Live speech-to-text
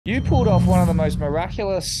You pulled off one of the most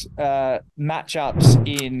miraculous matchups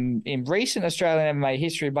in recent Australian MMA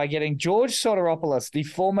history by getting Goeorge Sotiropoulos, the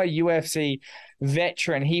former UFC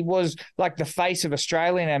veteran. He was like the face of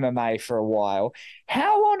Australian MMA for a while.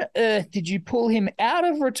 How on earth did you pull him out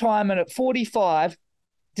of retirement at 45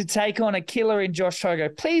 to take on a killer in Josh Togo?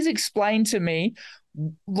 Please explain to me,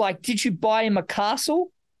 like, did you buy him a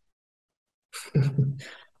castle?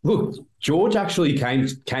 Look, George actually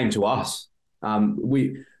came to us.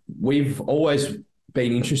 We've always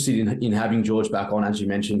been interested in having George back on. As you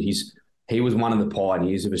mentioned, he was one of the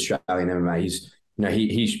pioneers of Australian MMA.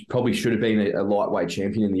 He probably should have been a lightweight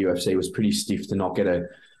champion in the UFC. It was pretty stiff to not get a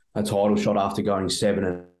title shot after going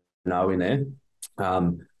 7-0 in there.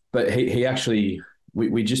 But he actually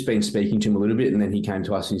we just been speaking to him a little bit, and then he came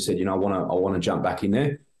to us and he said, I want to jump back in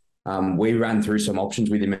there. We ran through some options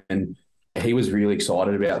with him, and he was really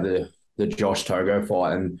excited about the Josh Togo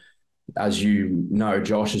fight. And as you know,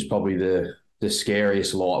 Josh is probably the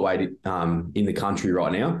scariest lightweight in the country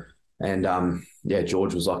right now. And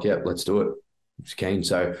George was like, "Yep, let's do it." He's keen,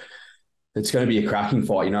 so it's going to be a cracking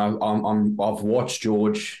fight. I've watched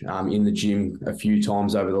George in the gym a few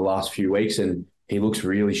times over the last few weeks, and he looks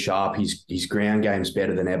really sharp. His ground game's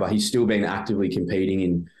better than ever. He's still been actively competing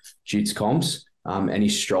in jits comps, and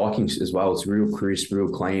his striking as well. It's real crisp, real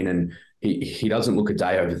clean, and he doesn't look a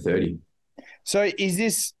day over 30. So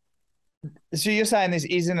you're saying this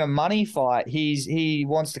isn't a money fight? He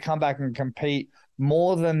wants to come back and compete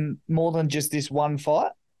more than just this one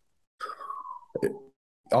fight?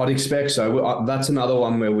 I'd expect so. That's another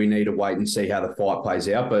one where we need to wait and see how the fight plays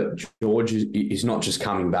out. But George is not just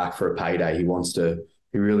coming back for a payday. He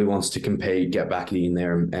really wants to compete, get back in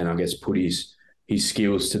there, and I guess put his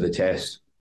skills to the test.